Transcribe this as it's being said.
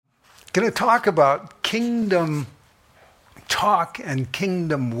going to talk about kingdom talk and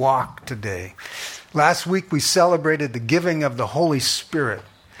kingdom walk today. Last week we celebrated the giving of the Holy Spirit.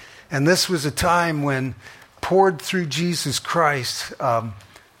 And this was a time when, poured through Jesus Christ, the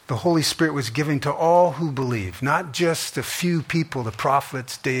Holy Spirit was given to all who believe. Not just a few people, the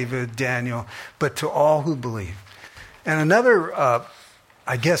prophets, David, Daniel, but to all who believe. And another,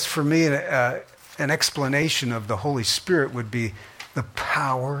 I guess for me, an explanation of the Holy Spirit would be the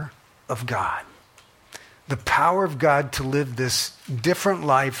power of God. The power of God to live this different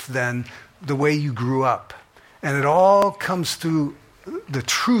life than the way you grew up. And it all comes through the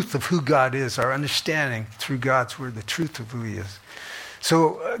truth of who God is, our understanding through God's word, the truth of who he is.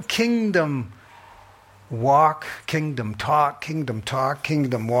 So kingdom walk, kingdom talk,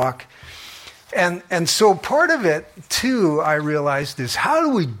 kingdom walk. And so part of it, too, I realized is how do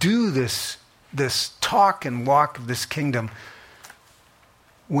we do this talk and walk of this kingdom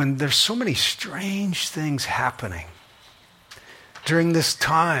when there's so many strange things happening? During this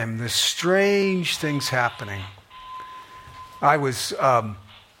time, there's strange things happening. I was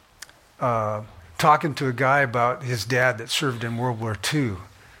talking to a guy about his dad that served in World War II.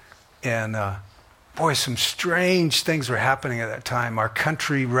 And boy, some strange things were happening at that time. Our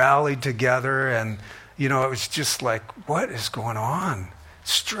country rallied together and, it was just like, what is going on?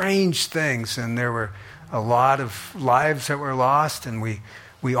 Strange things. And there were a lot of lives that were lost. And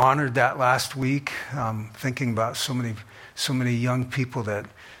we honored that last week, thinking about so many young people that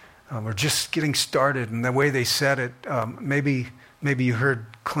were just getting started. And the way they said it, maybe you heard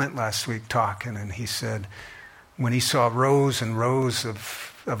Clint last week talking, and he said when he saw rows and rows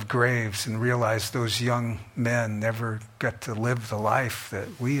of graves and realized those young men never got to live the life that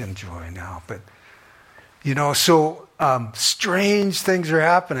we enjoy now. But, so strange things are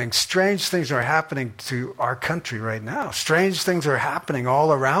happening. Strange things are happening to our country right now. Strange things are happening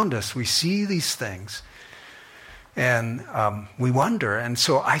all around us. We see these things. And we wonder. And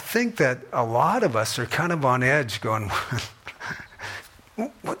so I think that a lot of us are kind of on edge going,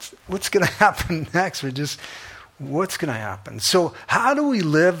 what's going to happen next? What's going to happen? So how do we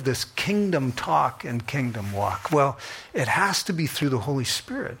live this kingdom talk and kingdom walk? Well, it has to be through the Holy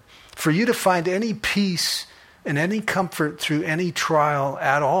Spirit. For you to find any peace and any comfort through any trial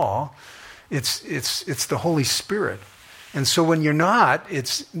at all, it's the Holy Spirit. And so when you're not,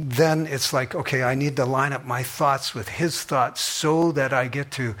 it's like, okay, I need to line up my thoughts with his thoughts so that I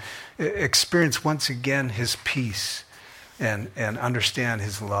get to experience once again his peace and understand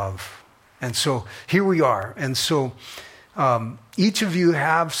his love. And so here we are. And so each of you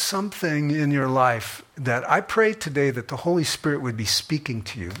have something in your life that I pray today that the Holy Spirit would be speaking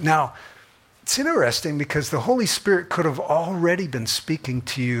to you. Now, it's interesting because the Holy Spirit could have already been speaking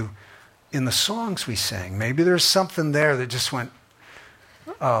to you in the songs we sang. Maybe there's something there that just went,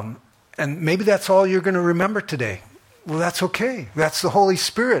 and maybe that's all you're going to remember today. Well, that's okay. That's the Holy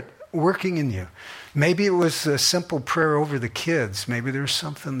Spirit working in you. Maybe it was a simple prayer over the kids. Maybe there's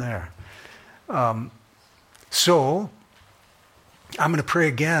something there. So I'm going to pray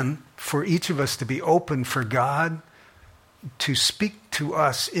again for each of us to be open for God to speak to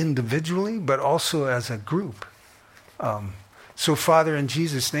us individually, but also as a group. So, Father, in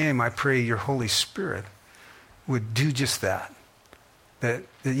Jesus' name, I pray your Holy Spirit would do just that. That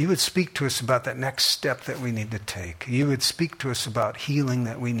you would speak to us about that next step that we need to take. You would speak to us about healing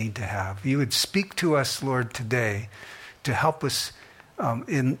that we need to have. You would speak to us, Lord, today to help us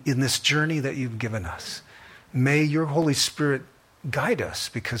in this journey that you've given us. May your Holy Spirit guide us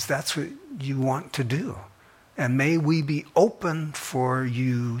because that's what you want to do. And may we be open for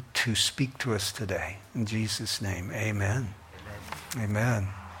you to speak to us today. In Jesus' name, amen. Amen.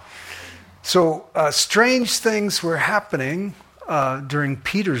 So strange things were happening during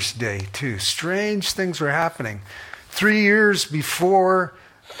Peter's day too. Strange things were happening. 3 years before,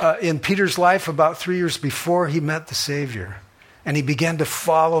 in Peter's life, about 3 years before he met the Savior. And he began to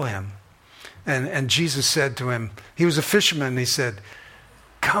follow him. And Jesus said to him, he was a fisherman, and he said,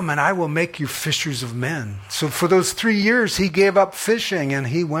 come and I will make you fishers of men. So for those 3 years, he gave up fishing and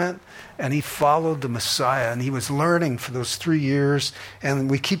he went and he followed the Messiah. And he was learning for those 3 years.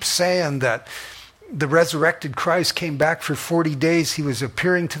 And we keep saying that the resurrected Christ came back for 40 days. He was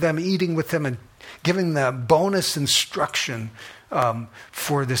appearing to them, eating with them, and giving them bonus instruction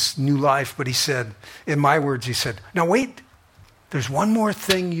for this new life. But he said, in my words, he said, now wait, there's one more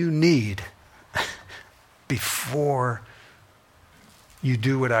thing you need before you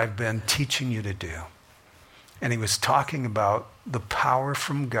do what I've been teaching you to do. And he was talking about the power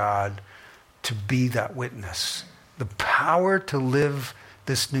from God to be that witness, the power to live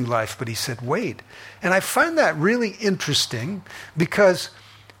this new life. But he said, wait. And I find that really interesting because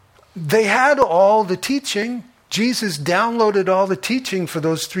they had all the teaching. Jesus downloaded all the teaching for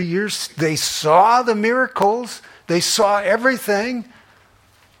those 3 years. They saw the miracles. They saw everything.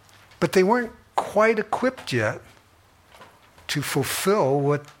 But they weren't quite equipped yet to fulfill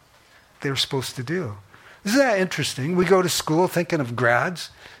what they were supposed to do. Isn't that interesting? We go to school thinking of grads.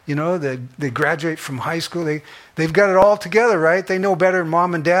 You know, they graduate from high school. They've got it all together, right? They know better than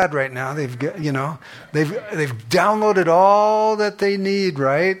mom and dad right now. They've downloaded all that they need,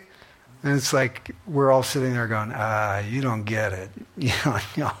 right? And it's like we're all sitting there going, you don't get it.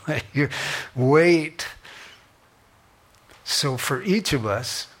 Wait. So for each of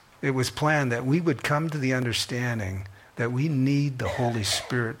us, it was planned that we would come to the understanding that we need the Holy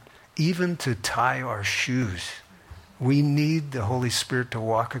Spirit even to tie our shoes. We need the Holy Spirit to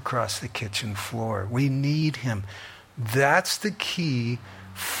walk across the kitchen floor. We need Him. That's the key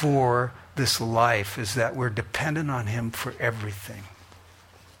for this life, is that we're dependent on Him for everything.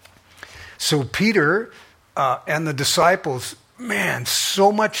 So Peter and the disciples, man,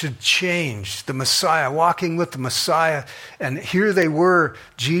 so much had changed. The Messiah, walking with the Messiah, and here they were.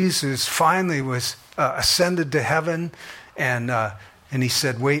 Jesus finally was ascended to heaven, and he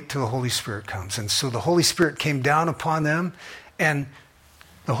said, wait till the Holy Spirit comes. And so the Holy Spirit came down upon them, and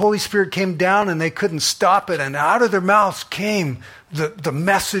the Holy Spirit came down and they couldn't stop it. And out of their mouths came the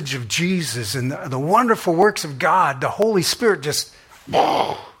message of Jesus and the wonderful works of God. The Holy Spirit just,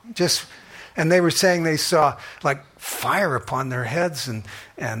 and they were saying they saw like fire upon their heads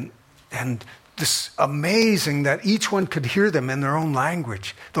and this amazing that each one could hear them in their own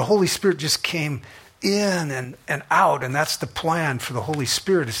language. The Holy Spirit just came in and out, and that's the plan for the Holy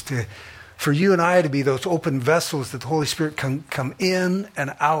Spirit, is for you and I to be those open vessels that the Holy Spirit can come in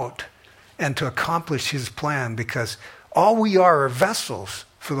and out and to accomplish His plan, because all we are vessels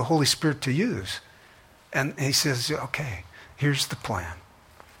for the Holy Spirit to use. And He says, okay, here's the plan.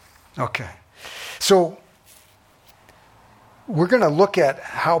 Okay. So we're going to look at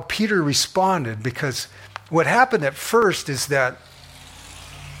how Peter responded, because what happened at first is that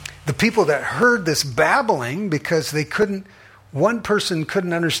the people that heard this babbling, because one person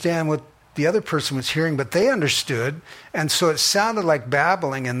couldn't understand what the other person was hearing, but they understood, and so it sounded like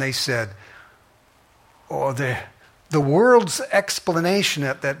babbling, and they said, oh, the world's explanation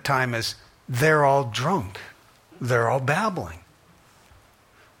at that time is, they're all drunk. They're all babbling.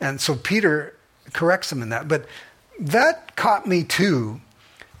 And so Peter corrects them in that. But that caught me too.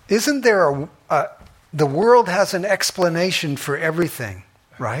 Isn't there the world has an explanation for everything,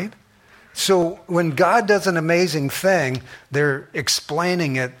 right? So when God does an amazing thing, they're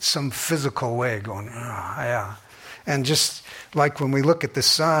explaining it some physical way, going, yeah. And just like when we look at the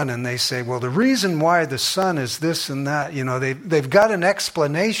sun and they say, well, the reason why the sun is this and that, they've got an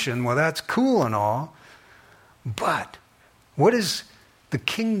explanation. Well, that's cool and all. But what is the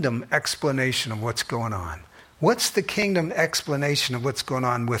kingdom explanation of what's going on? What's the kingdom explanation of what's going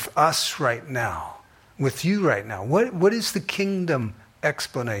on with us right now? With you right now? What is the kingdom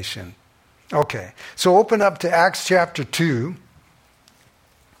explanation? Okay, so open up to Acts chapter 2.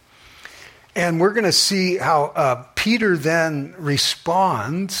 And we're going to see how Peter then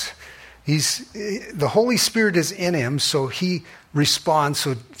responds. The Holy Spirit is in him, so he responds.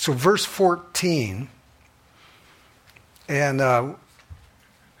 So verse 14. And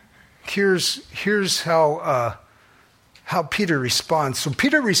here's how Peter responds. So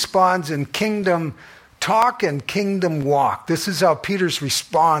Peter responds in kingdom talk and kingdom walk. This is how Peter's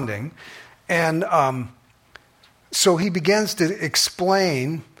responding. And so he begins to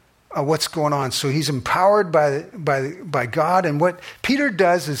explain what's going on. So he's empowered by God. And what Peter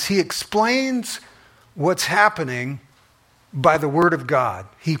does is he explains what's happening by the Word of God.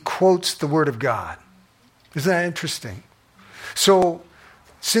 He quotes the Word of God. Isn't that interesting? So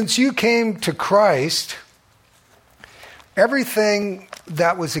since you came to Christ, everything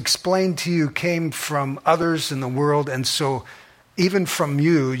that was explained to you came from others in the world. And so even from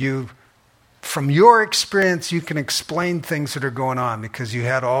from your experience, you can explain things that are going on because you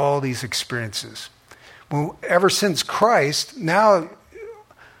had all these experiences. Well, ever since Christ, now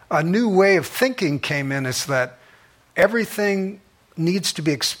a new way of thinking came in, is that everything needs to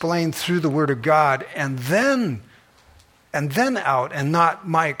be explained through the Word of God and then out, and not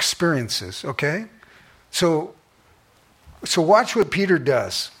my experiences, okay? So watch what Peter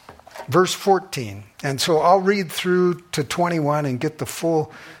does. Verse 14. And so I'll read through to 21 and get the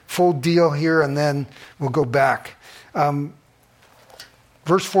full deal here, and then we'll go back.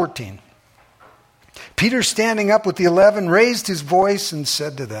 Verse 14. Peter, standing up with the 11, raised his voice and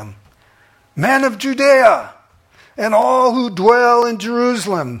said to them, Men of Judea, and all who dwell in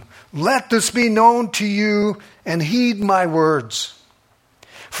Jerusalem, let this be known to you, and heed my words.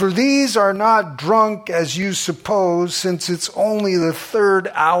 For these are not drunk as you suppose, since it's only the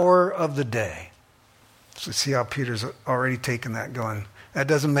third hour of the day. So see how Peter's already taken that going. That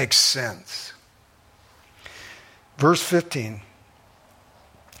doesn't make sense. Verse 15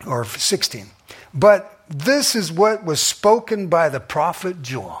 or 16. But this is what was spoken by the prophet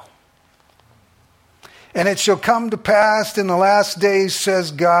Joel. And it shall come to pass in the last days,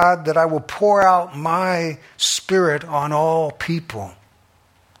 says God, that I will pour out my Spirit on all people.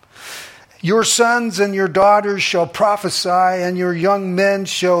 Your sons and your daughters shall prophesy, and your young men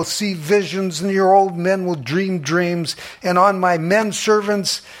shall see visions, and your old men will dream dreams. And on my men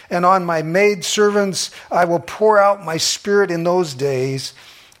servants and on my maid servants I will pour out my Spirit in those days,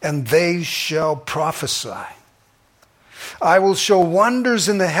 and they shall prophesy. I will show wonders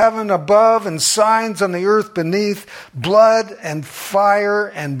in the heaven above and signs on the earth beneath, blood and fire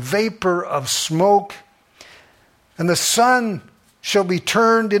and vapor of smoke. And the sun shall be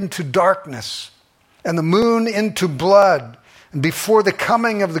turned into darkness, and the moon into blood, and before the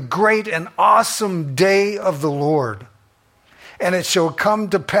coming of the great and awesome day of the Lord. And it shall come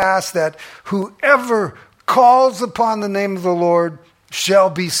to pass that whoever calls upon the name of the Lord shall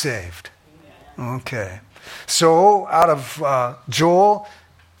be saved. Okay. So out of Joel,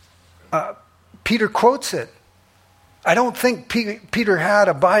 Peter quotes it. I don't think Peter had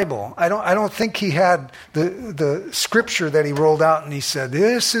a Bible. I don't think he had the scripture that he rolled out and he said,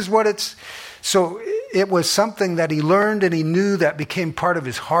 this is what it's... So it was something that he learned and he knew that became part of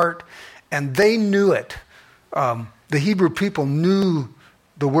his heart, and they knew it. The Hebrew people knew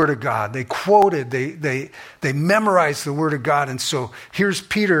the Word of God. They quoted, they memorized the Word of God. And so here's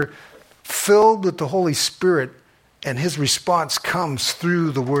Peter filled with the Holy Spirit, and his response comes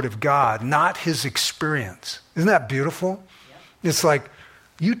through the Word of God, not his experience. Isn't that beautiful? Yeah. It's like,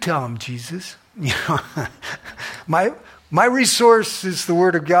 you tell him, Jesus. You know, my resource is the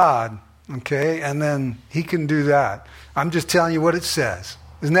Word of God, okay? And then he can do that. I'm just telling you what it says.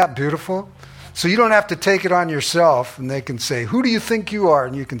 Isn't that beautiful? So you don't have to take it on yourself, and they can say, who do you think you are?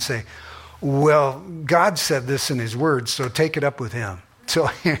 And you can say, well, God said this in his Word, so take it up with him.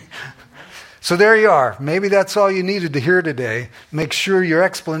 So there you are. Maybe that's all you needed to hear today. Make sure your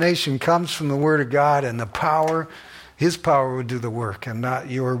explanation comes from the Word of God, and the power, his power would do the work and not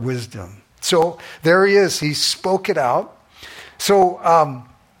your wisdom. So there he is. He spoke it out. So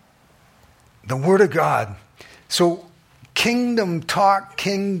the Word of God. So kingdom talk,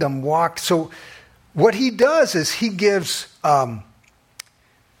 kingdom walk. So what he does is he gives the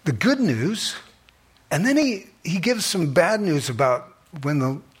good news, and then he gives some bad news about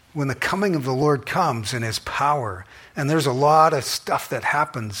when the coming of the Lord comes in his power. And there's a lot of stuff that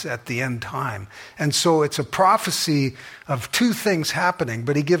happens at the end time. And so it's a prophecy of two things happening,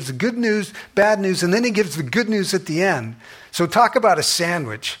 but he gives the good news, bad news, and then he gives the good news at the end. So talk about a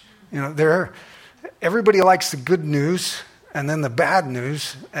sandwich. You know, everybody likes the good news and then the bad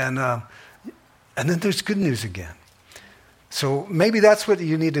news, and then there's good news again. So maybe that's what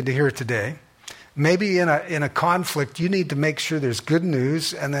you needed to hear today. Maybe in a conflict, you need to make sure there's good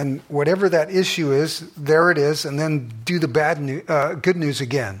news, and then whatever that issue is, there it is, and then do the good news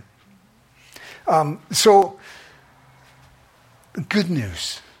again. So, good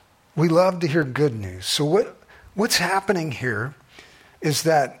news. We love to hear good news. So what's happening here is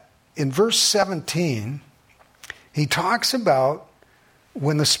that in verse 17, he talks about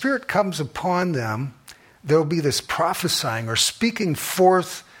when the Spirit comes upon them, there'll be this prophesying or speaking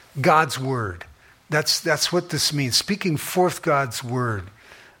forth God's word. That's what this means, speaking forth God's word.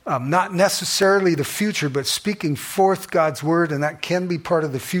 Not necessarily the future, but speaking forth God's word, and that can be part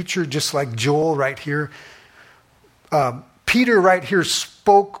of the future, just like Joel right here. Peter right here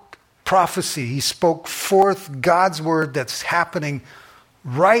spoke prophecy. He spoke forth God's word that's happening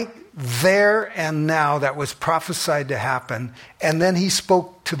right there and now, that was prophesied to happen, and then he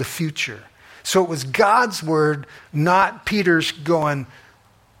spoke to the future. So it was God's word, not Peter's going,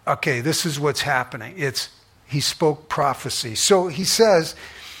 okay, this is what's happening. He spoke prophecy. So he says,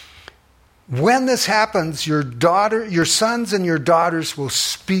 when this happens, your sons and your daughters will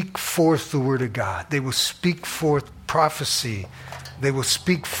speak forth the word of God. They will speak forth prophecy. They will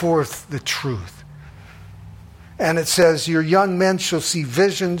speak forth the truth. And it says, your young men shall see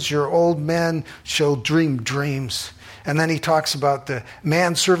visions, your old men shall dream dreams. And then he talks about the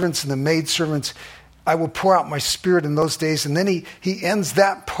manservants and the maidservants. I will pour out my Spirit in those days. And then he ends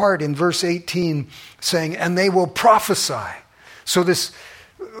that part in verse 18 saying, and they will prophesy. So this,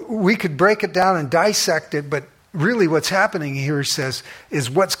 we could break it down and dissect it, but really what's happening here, he says, is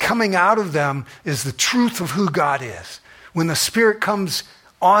what's coming out of them is the truth of who God is. When the Spirit comes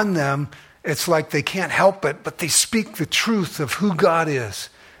on them, it's like they can't help it, but they speak the truth of who God is.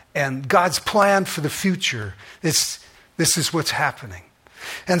 and God's plan for the future. This is what's happening.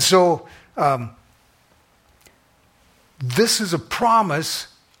 And so this is a promise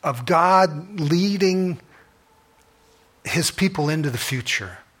of God leading his people into the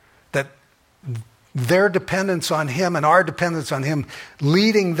future. That their dependence on him and our dependence on him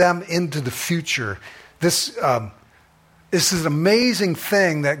leading them into the future. This is an amazing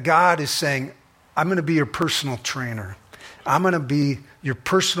thing that God is saying, I'm going to be your personal trainer. I'm going to be your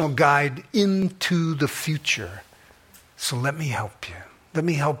personal guide into the future. So let me help you. Let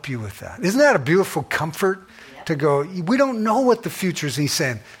me help you with that. Isn't that a beautiful comfort to go, we don't know what the future is. He's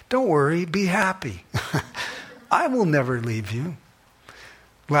saying, don't worry, be happy. I will never leave you.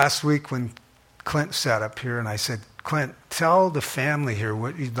 Last week when Clint sat up here and I said, Clint, tell the family here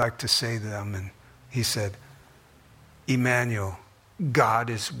what you'd like to say to them. And he said, Emmanuel, God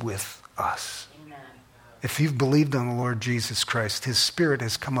is with us. Amen. If you've believed on the Lord Jesus Christ, his Spirit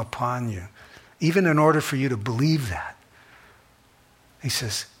has come upon you. Even in order for you to believe that. He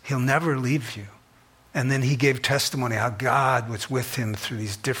says, he'll never leave you. And then he gave testimony how God was with him through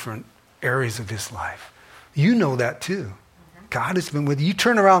these different areas of his life. You know that too. Mm-hmm. God has been with you. You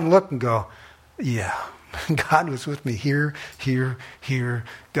turn around and look and go, yeah, God was with me here, here, here.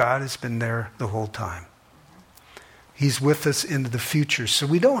 God has been there the whole time. He's with us into the future. So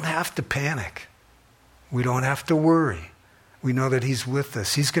we don't have to panic. We don't have to worry. We know that he's with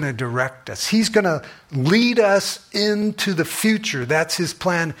us. He's going to direct us. He's going to lead us into the future. That's his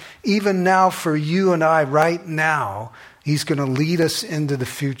plan. Even now for you and I right now, he's going to lead us into the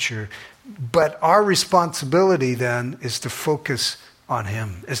future. But our responsibility then is to focus on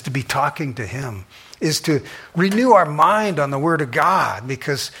him, is to be talking to him, is to renew our mind on the Word of God,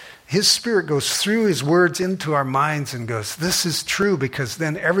 because his Spirit goes through his words into our minds and goes, this is true, because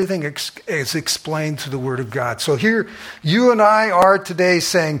then everything is explained through the Word of God. So here, you and I are today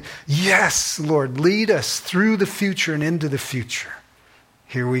saying, yes, Lord, lead us through the future and into the future.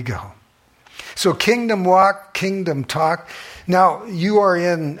 Here we go. So kingdom walk, kingdom talk. Now, you are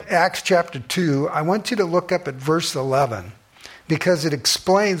in Acts chapter 2. I want you to look up at verse 11, because it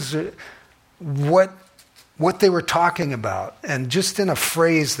explains what they were talking about. And just in a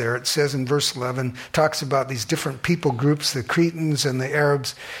phrase there, it says in verse 11, talks about these different people groups, the Cretans and the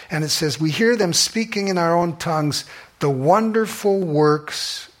Arabs. And it says, we hear them speaking in our own tongues the wonderful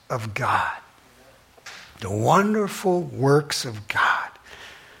works of God. The wonderful works of God.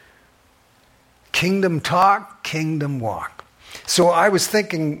 Kingdom talk, kingdom walk. So I was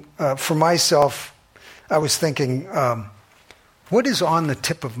thinking, for myself, what is on the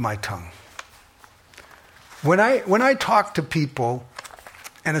tip of my tongue? When I talk to people,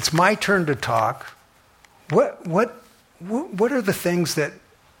 and it's my turn to talk, what are the things that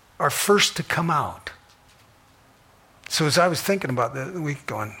are first to come out? So as I was thinking about the week,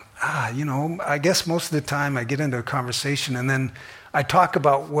 going, I guess most of the time I get into a conversation and then I talk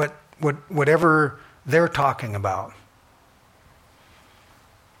about whatever they're talking about.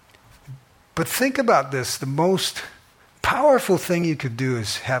 But think about this: the most powerful thing you could do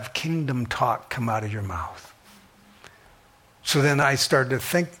is have kingdom talk come out of your mouth. So then I started to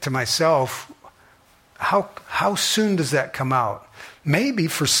think to myself, how soon does that come out? Maybe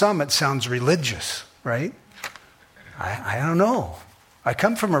for some it sounds religious, right? I don't know. I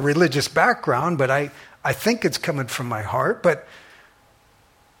come from a religious background, but I think it's coming from my heart. But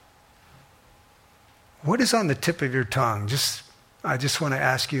what is on the tip of your tongue? I just want to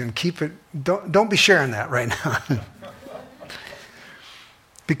ask you, and keep it. Don't be sharing that right now.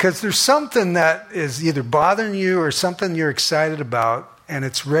 Because there's something that is either bothering you or something you're excited about, and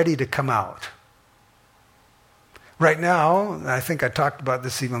it's ready to come out. Right now, and I think I talked about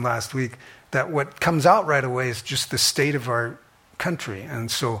this even last week, that what comes out right away is just the state of our country.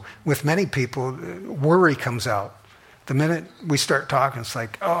 And so with many people, worry comes out. The minute we start talking, it's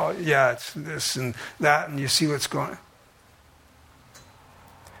like, oh, yeah, it's this and that, and you see what's going on.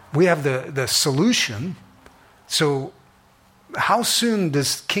 We have the solution. So how soon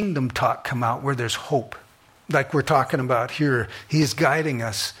does kingdom talk come out where there's hope? Like we're talking about here, he is guiding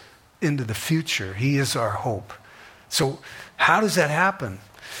us into the future. He is our hope. So how does that happen?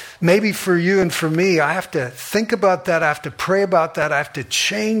 Maybe for you and for me, I have to think about that. I have to pray about that. I have to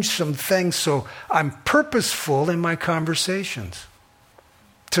change some things so I'm purposeful in my conversations.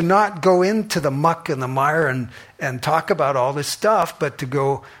 To not go into the muck and the mire and talk about all this stuff, but to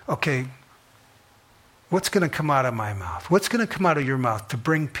go, okay, what's going to come out of my mouth? What's going to come out of your mouth to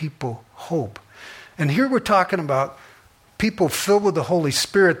bring people hope? And here we're talking about people filled with the Holy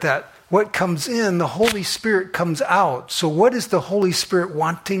Spirit, that what comes in, the Holy Spirit comes out. So what is the Holy Spirit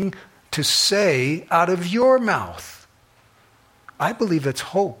wanting to say out of your mouth? I believe it's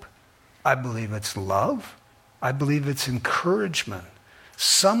hope. I believe it's love. I believe it's encouragement.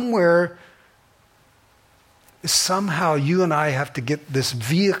 Somewhere, somehow you and I have to get this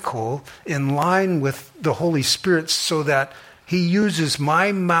vehicle in line with the Holy Spirit so that He uses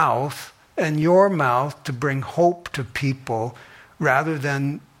my mouth and your mouth to bring hope to people rather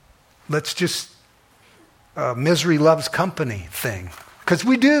than let's just misery loves company thing. Because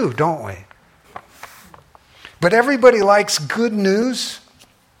we do, don't we? But everybody likes good news.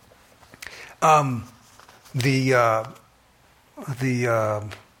 The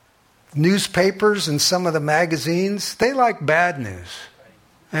newspapers and some of the magazines, they like bad news.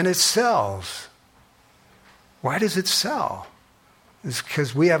 And it sells. Why does it sell? It's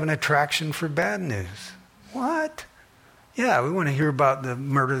because we have an attraction for bad news. What? Yeah, we want to hear about the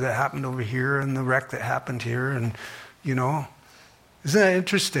murder that happened over here and the wreck that happened here. And, isn't that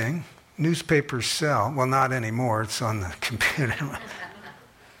interesting? Newspapers sell. Well, not anymore. It's on the computer.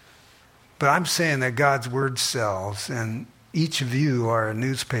 But I'm saying that God's word sells, and each of you are a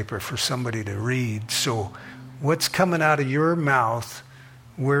newspaper for somebody to read. So what's coming out of your mouth,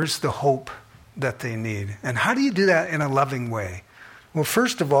 where's the hope that they need? And how do you do that in a loving way? Well,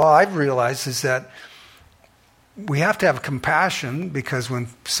 first of all, I've realized is that we have to have compassion, because when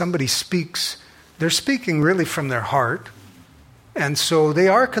somebody speaks, they're speaking really from their heart. And so they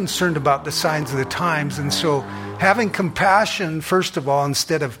are concerned about the signs of the times. And so having compassion, first of all,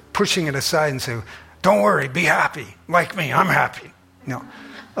 instead of pushing it aside and say, don't worry, be happy. Like me, I'm happy.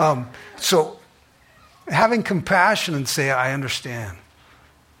 So having compassion and say, I understand.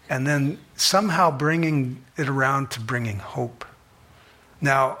 And then somehow bringing it around to bringing hope.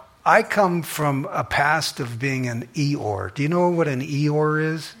 Now, I come from a past of being an Eeyore. Do you know what an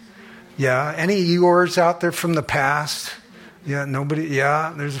Eeyore is? Yeah. Any Eeyores out there from the past? Yeah, nobody.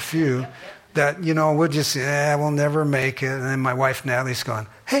 Yeah, there's a few that, we'll just say, we'll never make it. And then my wife Natalie's going,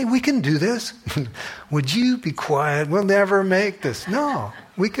 hey, we can do this. Would you be quiet? We'll never make this. No,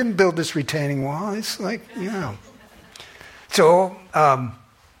 we can build this retaining wall. It's like, So,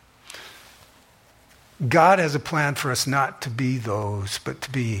 God has a plan for us not to be those, but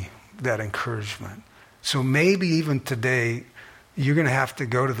to be that encouragement. So maybe even today, you're going to have to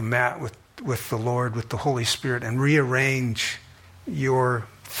go to the mat with the Lord, with the Holy Spirit, and rearrange your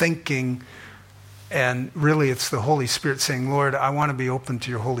thinking. And really it's the Holy Spirit saying, Lord, I want to be open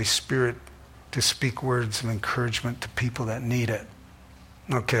to your Holy Spirit to speak words of encouragement to people that need it.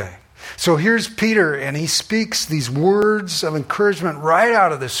 Okay. So here's Peter, and he speaks these words of encouragement right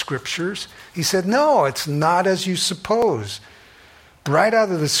out of the scriptures. He said, no, it's not as you suppose. Right out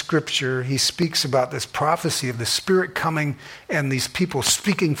of the scripture, he speaks about this prophecy of the Spirit coming and these people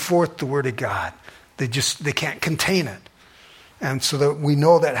speaking forth the word of God. They can't contain it. And so that we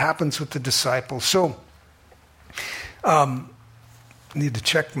know that happens with the disciples. So, I need to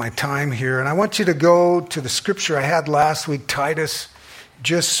check my time here. And I want you to go to the scripture I had last week, Titus,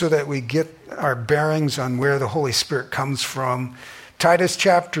 just so that we get our bearings on where the Holy Spirit comes from. Titus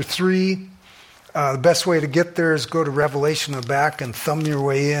chapter 3. The best way to get there is go to Revelation in the back and thumb your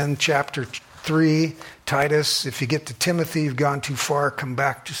way in. Chapter 3, Titus. If you get to Timothy, you've gone too far. Come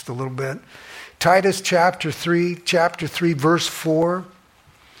back just a little bit. Titus chapter 3, verse 4.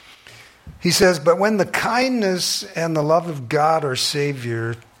 He says, but when the kindness and the love of God our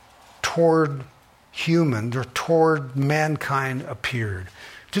Savior toward humans or toward mankind appeared.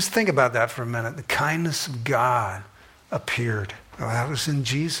 Just think about that for a minute. The kindness of God appeared. Well, that was in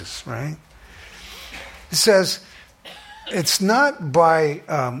Jesus, right? It says, it's not by,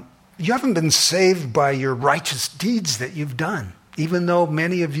 you haven't been saved by your righteous deeds that you've done. Even though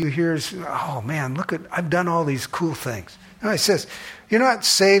many of you here, oh man, I've done all these cool things. No, it says, you're not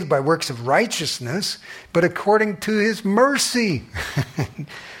saved by works of righteousness, but according to his mercy.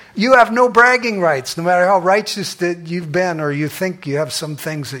 You have no bragging rights, no matter how righteous that you've been, or you think you have some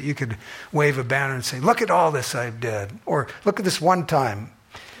things that you could wave a banner and say, look at all this I did, or look at this one time.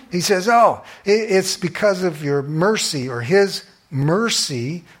 He says, it's because of your mercy, or his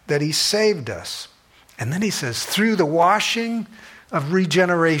mercy, that he saved us. And then he says, through the washing of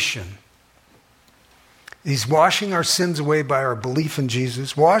regeneration. He's washing our sins away by our belief in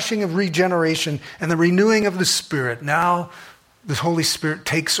Jesus. Washing of regeneration and the renewing of the Spirit. Now the Holy Spirit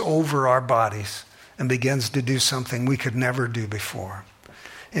takes over our bodies and begins to do something we could never do before.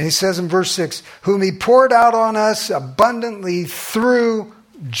 And he says in verse 6, whom he poured out on us abundantly through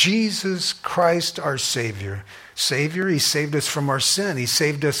Jesus Christ our Savior. Savior, he saved us from our sin. He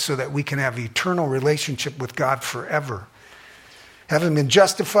saved us so that we can have eternal relationship with God forever. Having been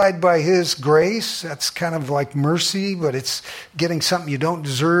justified by his grace, that's kind of like mercy, but it's getting something you don't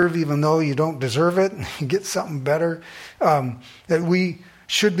deserve, even though you don't deserve it. You get something better. That we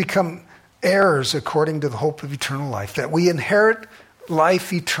should become heirs according to the hope of eternal life, that we inherit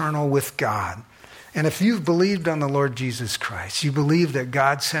life eternal with God. And if you've believed on the Lord Jesus Christ, you believe that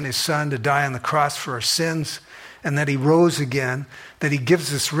God sent his Son to die on the cross for our sins, and that he rose again, that he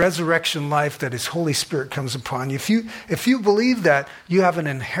gives us resurrection life, that his Holy Spirit comes upon you. If you believe that, you have an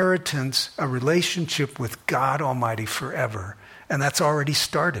inheritance, a relationship with God Almighty forever. And that's already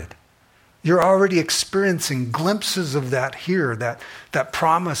started. You're already experiencing glimpses of that here, that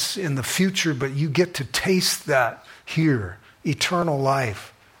promise in the future, but you get to taste that here, eternal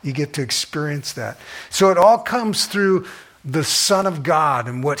life. You get to experience that. So it all comes through the Son of God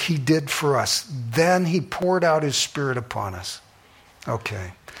and what he did for us. Then he poured out his Spirit upon us.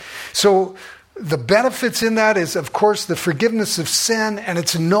 Okay. So the benefits in that is, of course, the forgiveness of sin, and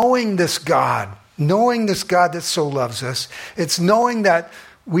it's knowing this God that so loves us. It's knowing that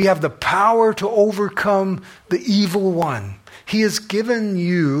we have the power to overcome the evil one. He has given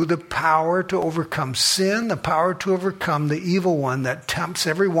you the power to overcome sin, the power to overcome the evil one that tempts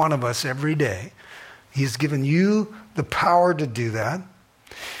every one of us every day. He's given you the power to do that.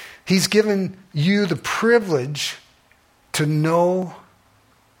 He's given you the privilege to know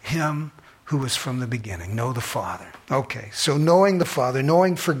him who was from the beginning, know the Father. Okay, so knowing the Father,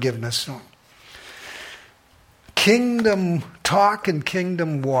 knowing forgiveness. Kingdom talk and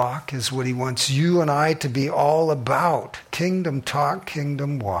kingdom walk is what he wants you and I to be all about. Kingdom talk,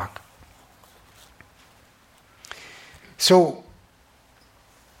 kingdom walk. So,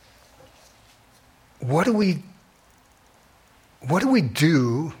 what do we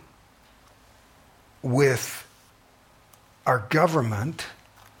do with our government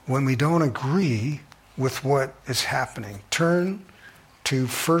when we don't agree with what is happening? Turn to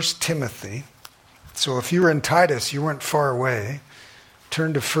 1 Timothy. So if you were in Titus, you weren't far away.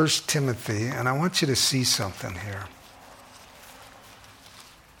 Turn to 1 Timothy, and I want you to see something here.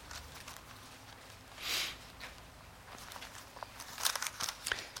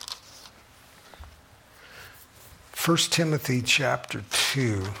 First Timothy chapter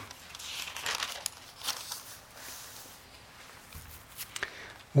 2.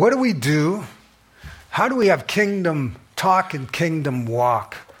 What do we do? How do we have kingdom talk and kingdom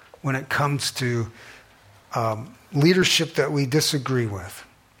walk when it comes to leadership that we disagree with?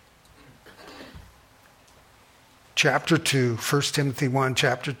 Chapter 2, 1 Timothy 1,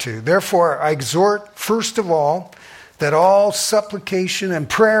 chapter 2. Therefore, I exhort, first of all, that all supplication and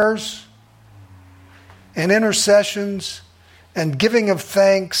prayers and intercessions and giving of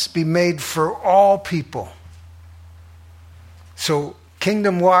thanks be made for all people. So,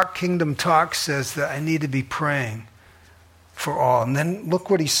 kingdom walk, kingdom talk says that I need to be praying for all. And then look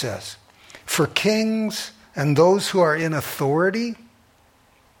what he says. For kings and those who are in authority,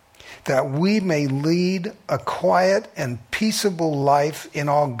 that we may lead a quiet and peaceable life in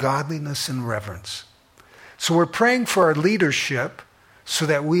all godliness and reverence. So we're praying for our leadership so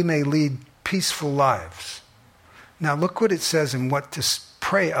that we may lead peaceful lives. Now look what it says and what to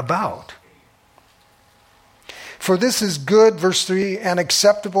pray about. For this is good, verse 3, and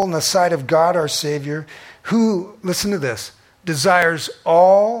acceptable in the sight of God our Savior, who, listen to this, desires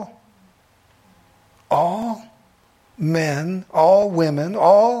all men, all women,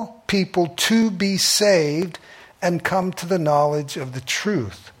 all people to be saved and come to the knowledge of the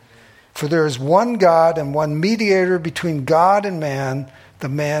truth. For there is one God and one mediator between God and man, the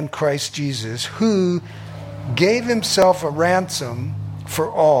man Christ Jesus, who gave himself a ransom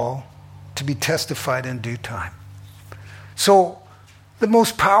for all to be testified in due time. So the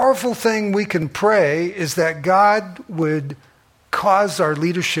most powerful thing we can pray is that God would cause our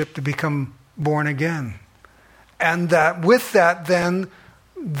leadership to become born again. And that with that then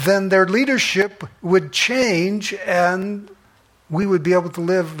their leadership would change and we would be able to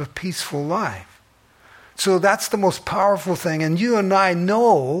live a peaceful life. So that's the most powerful thing. And you and I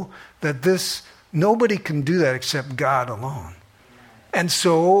know that nobody can do that except God alone. And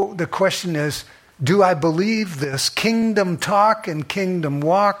so the question is, do I believe this? Kingdom talk and kingdom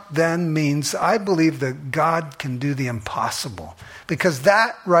walk then means I believe that God can do the impossible. Because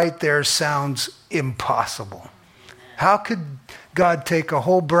that right there sounds impossible. How could God take a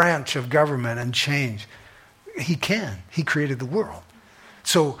whole branch of government and change? He can. He created the world.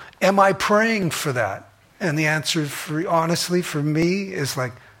 So am I praying for that? And the answer, honestly, for me is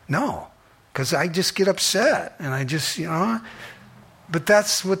like, no. Because I just get upset. And I just, But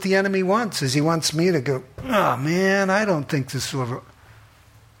that's what the enemy wants, is he wants me to go, oh man, I don't think this will ever.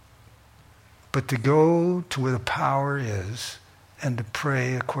 But to go to where the power is and to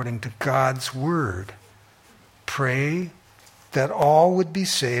pray according to God's word. Pray that all would be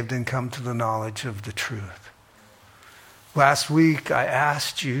saved and come to the knowledge of the truth. Last week, I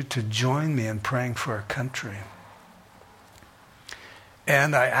asked you to join me in praying for our country.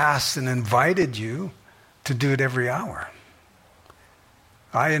 And I asked and invited you to do it every hour.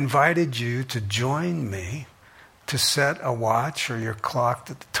 I invited you to join me to set a watch or your clock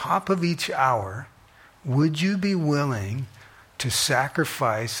at the top of each hour. Would you be willing to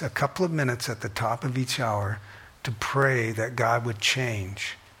sacrifice a couple of minutes at the top of each hour to pray that God would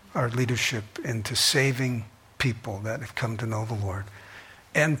change our leadership into saving people that have come to know the Lord?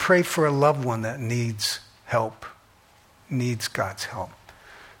 And pray for a loved one that needs help, needs God's help.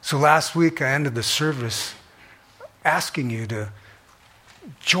 So last week I ended the service asking you to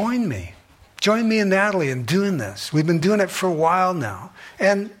join me and Natalie in doing this. We've been doing it for a while now.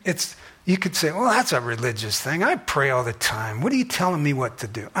 And you could say, well, that's a religious thing. I pray all the time. What are you telling me what to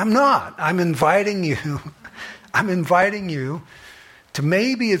do? I'm not. I'm inviting you. I'm inviting you to,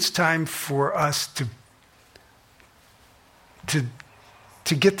 maybe it's time for us to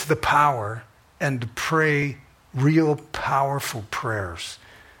get to the power and to pray real powerful prayers.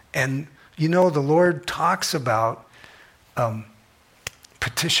 And the Lord talks about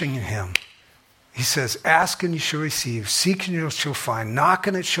petitioning him. He says, ask and you shall receive, seek and you shall find, knock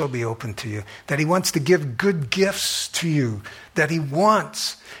and it shall be opened to you. That he wants to give good gifts to you, that he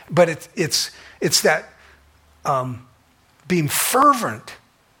wants. But it's that being fervent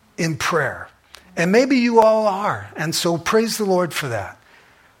in prayer. And maybe you all are. And so praise the Lord for that.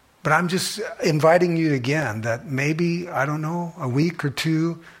 But I'm just inviting you again that maybe, I don't know, a week or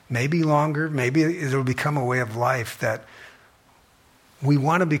two, maybe longer, maybe it'll become a way of life that we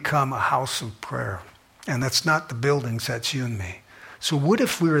want to become a house of prayer. And that's not the buildings, that's you and me. So what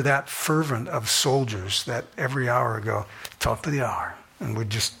if we were that fervent of soldiers that every hour go, top of the hour, and we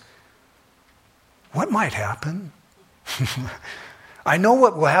just, what might happen? I know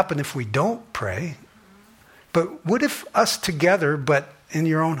what will happen if we don't pray, but what if us together, but in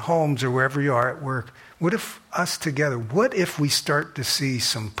your own homes or wherever you are at work, what if us together, what if we start to see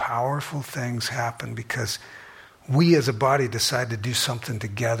some powerful things happen because we as a body decide to do something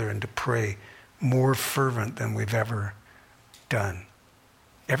together and to pray more fervent than we've ever done.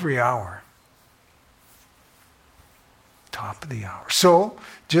 Every hour. Top of the hour. So,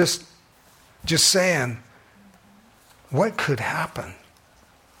 just saying, what could happen?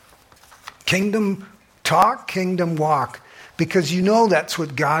 Kingdom talk, kingdom walk. Because that's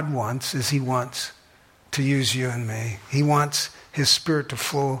what God wants, is he wants to use you and me. He wants his Spirit to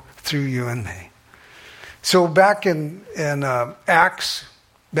flow through you and me. So back in Acts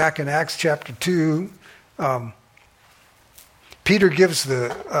chapter 2, Peter gives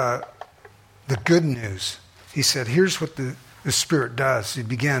the good news. He said, here's what the Spirit does. He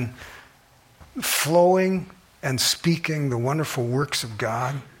began flowing and speaking the wonderful works of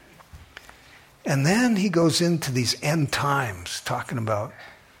God. And then he goes into these end times, talking about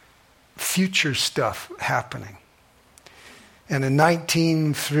future stuff happening. And in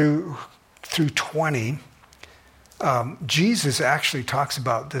 19 through 20, Jesus actually talks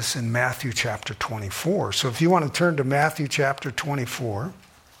about this in Matthew chapter 24. So if you want to turn to Matthew chapter 24.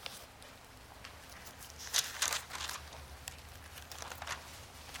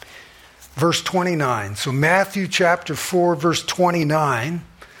 Verse 29. So Matthew chapter 4, verse 29.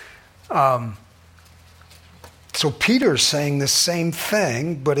 So Peter's saying the same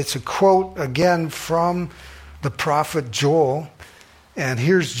thing, but it's a quote again from the prophet Joel. And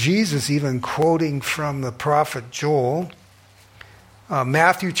here's Jesus even quoting from the prophet Joel.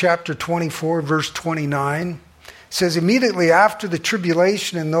 Matthew chapter 24, verse 29 says, immediately after the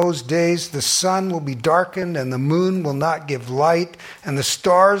tribulation in those days, the sun will be darkened and the moon will not give light and the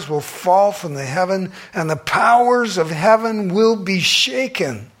stars will fall from the heaven and the powers of heaven will be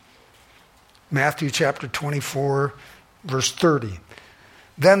shaken. Matthew chapter 24, verse 30.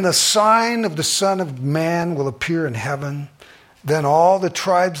 Then the sign of the Son of Man will appear in heaven. Then all the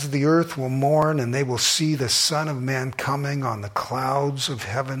tribes of the earth will mourn, and they will see the Son of Man coming on the clouds of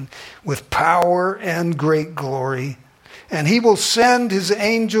heaven with power and great glory. And he will send his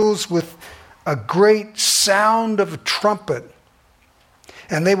angels with a great sound of a trumpet.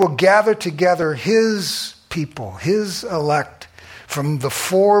 And they will gather together his people, his elect, from the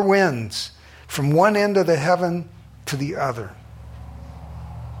four winds, from one end of the heaven to the other.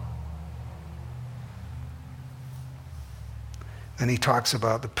 And he talks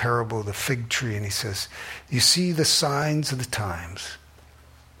about the parable of the fig tree, and he says, you see the signs of the times.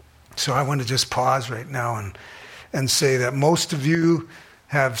 So I want to just pause right now and say that most of you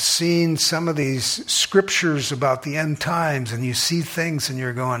have seen some of these scriptures about the end times, and you see things and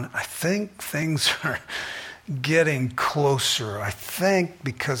you're going, I think things are getting closer. I think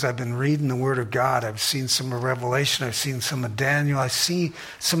because I've been reading the Word of God, I've seen some of Revelation, I've seen some of Daniel, I see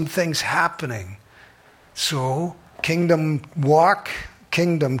some things happening. So, kingdom walk,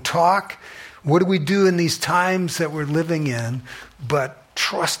 kingdom talk. What do we do in these times that we're living in but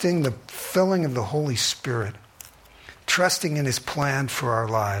trusting the filling of the Holy Spirit, trusting in His plan for our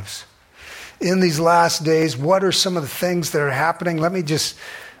lives? In these last days, what are some of the things that are happening? Let me just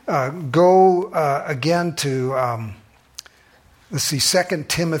go again to, let's see, 2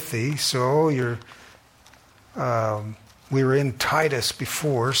 Timothy. So we were in Titus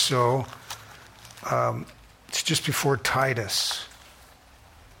before, so it's just before Titus.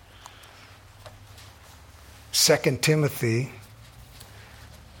 2 Timothy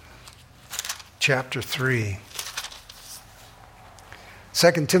chapter 3.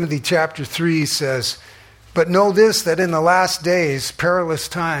 2 Timothy chapter 3 says, "But know this, that in the last days perilous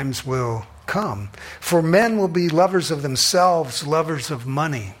times will come. For men will be lovers of themselves, lovers of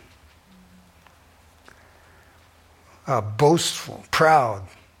money, boastful, proud,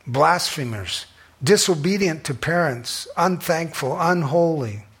 blasphemers, disobedient to parents, unthankful,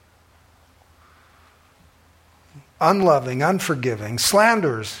 unholy, unloving, unforgiving,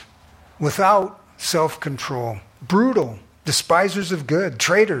 slanderers, without self-control, brutal, despisers of good,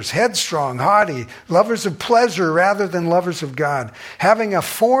 traitors, headstrong, haughty, lovers of pleasure rather than lovers of God, having a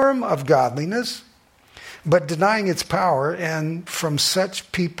form of godliness, but denying its power, and from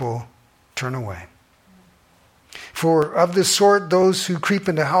such people turn away. For of this sort, those who creep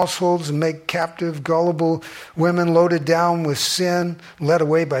into households and make captive gullible women, loaded down with sin, led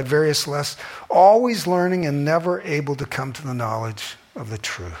away by various lusts, always learning and never able to come to the knowledge of the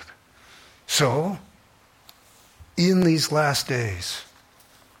truth." So, in these last days,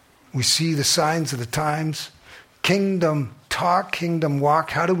 we see the signs of the times. Kingdom talk, kingdom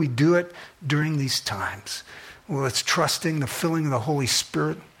walk. How do we do it during these times? Well, it's trusting the filling of the Holy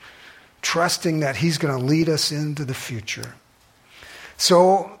Spirit, trusting that He's going to lead us into the future.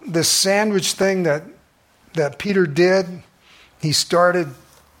 So this sandwich thing that Peter did, he started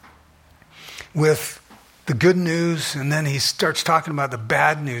with the good news, and then he starts talking about the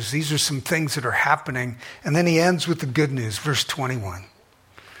bad news. These are some things that are happening. And then he ends with the good news, verse 21.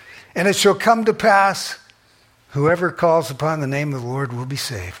 "And it shall come to pass, whoever calls upon the name of the Lord will be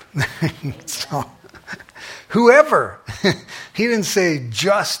saved." So, whoever. He didn't say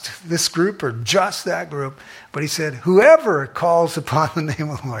just this group or just that group, but he said, whoever calls upon the name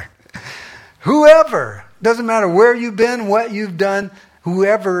of the Lord. Whoever. Doesn't matter where you've been, what you've done.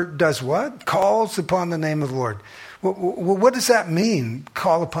 Whoever does what? Calls upon the name of the Lord. Well, what does that mean,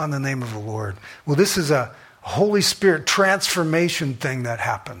 call upon the name of the Lord? Well, this is a Holy Spirit transformation thing that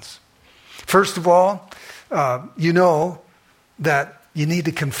happens. First of all, you know that you need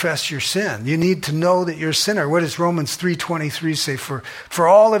to confess your sin. You need to know that you're a sinner. What does Romans 3:23 say? For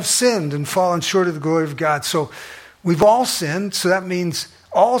all have sinned and fallen short of the glory of God. So we've all sinned, so that means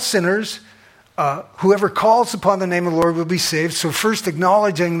all sinners. Whoever calls upon the name of the Lord will be saved. So first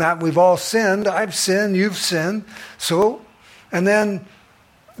acknowledging that we've all sinned. I've sinned, you've sinned. So, and then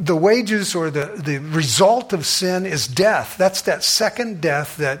the wages or the result of sin is death. That's that second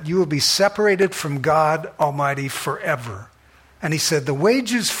death, that you will be separated from God Almighty forever. And he said the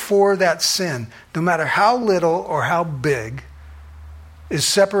wages for that sin, no matter how little or how big, is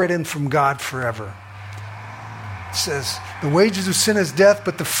separated from God forever. It says the wages of sin is death,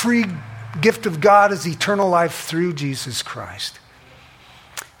 but the free gift of God is eternal life through Jesus Christ.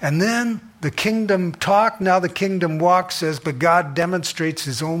 And then the kingdom talk, now the kingdom walk says, but God demonstrates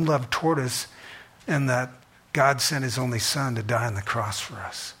His own love toward us, and that God sent His only Son to die on the cross for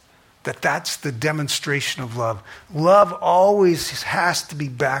us. That's the demonstration of love. Love always has to be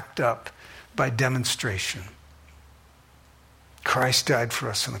backed up by demonstration. Christ died for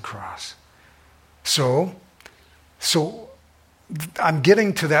us on the cross. So I'm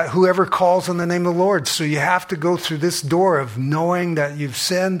getting to that, whoever calls on the name of the Lord. So you have to go through this door of knowing that you've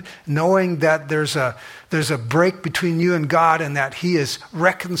sinned, knowing that there's a break between you and God, and that He is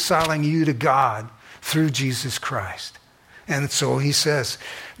reconciling you to God through Jesus Christ. And so he says,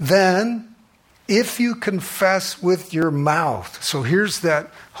 then if you confess with your mouth, so here's that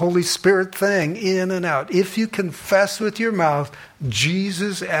Holy Spirit thing, in and out. If you confess with your mouth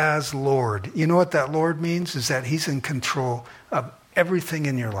Jesus as Lord, you know what that Lord means? Is that He's in control of everything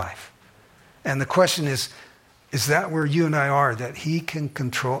in your life. And the question is that where you and I are, that He can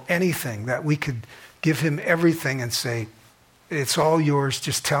control anything, that we could give Him everything and say, it's all yours,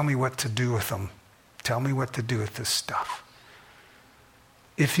 just tell me what to do with them. Tell me what to do with this stuff.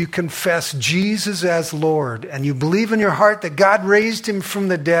 If you confess Jesus as Lord and you believe in your heart that God raised Him from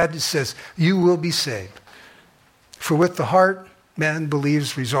the dead, it says, you will be saved. For with the heart, man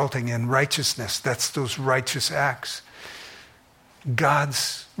believes, resulting in righteousness. That's those righteous acts.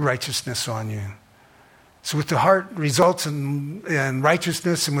 God's righteousness on you. So with the heart results in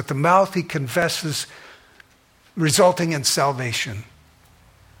righteousness, and with the mouth he confesses, resulting in salvation.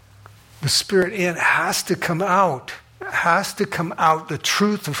 The Spirit in has to come out. Has to come out the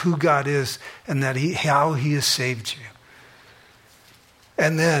truth of who God is and that how he has saved you.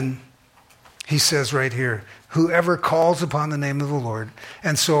 And then he says right here, whoever calls upon the name of the Lord.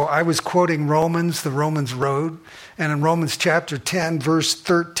 And so I was quoting Romans, the Romans road. And in Romans chapter 10, verse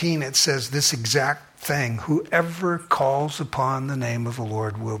 13, it says this exact thing. Whoever calls upon the name of the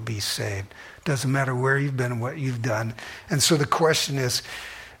Lord will be saved. Doesn't matter where you've been and what you've done. And so the question is,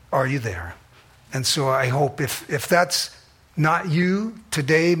 are you there? And so I hope if that's not you,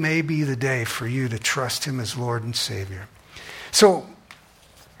 today may be the day for you to trust him as Lord and Savior. So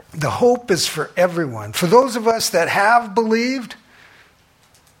the hope is for everyone. For those of us that have believed,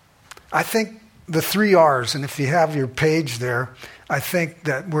 I think the 3 R's, and if you have your page there, I think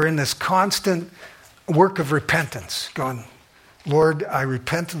that we're in this constant work of repentance, going, Lord, I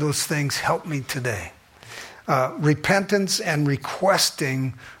repent of those things, help me today. Repentance and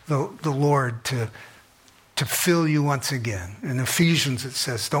requesting the Lord to fill you once again. In Ephesians it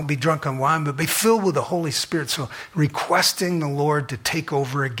says, don't be drunk on wine, but be filled with the Holy Spirit. So requesting the Lord to take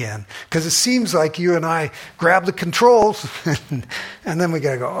over again. Because it seems like you and I grab the controls and then we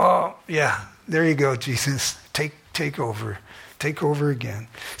got to go, oh, yeah, there you go, Jesus. Take over. Take over again.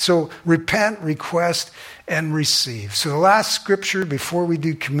 So repent, request, and receive. So the last scripture before we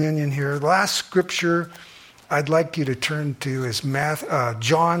do communion here, the last scripture I'd like you to turn to is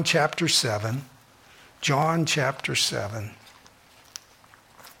John chapter 7. John chapter 7.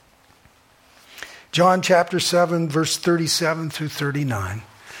 John chapter 7, verse 37 through 39.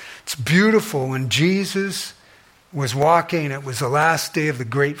 It's beautiful. When Jesus was walking, it was the last day of the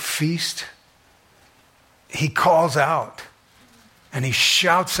great feast. He calls out and he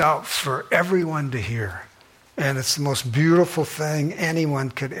shouts out for everyone to hear. And it's the most beautiful thing anyone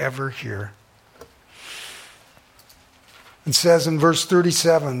could ever hear. It says in verse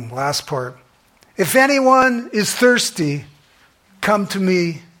 37, last part, if anyone is thirsty, come to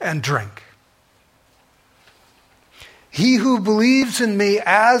me and drink. He who believes in me,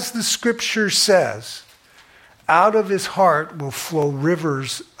 as the scripture says, out of his heart will flow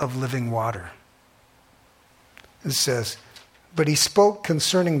rivers of living water. It says, but he spoke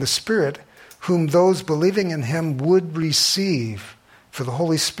concerning the Spirit, whom those believing in him would receive, for the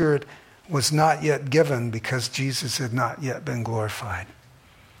Holy Spirit was not yet given because Jesus had not yet been glorified.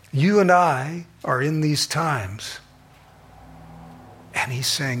 You and I are in these times. And he's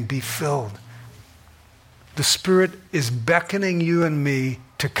saying, be filled. The Spirit is beckoning you and me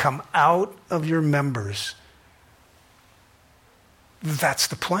to come out of your members. That's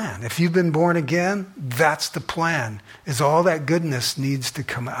the plan. If you've been born again, that's the plan, is all that goodness needs to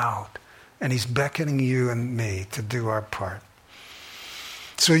come out. And he's beckoning you and me to do our part.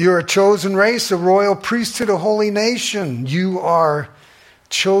 So you're a chosen race, a royal priesthood, a holy nation. You are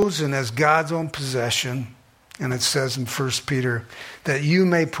chosen as God's own possession. And it says in 1 Peter, that you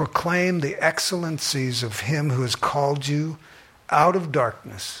may proclaim the excellencies of him who has called you out of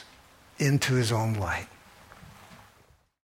darkness into his own light.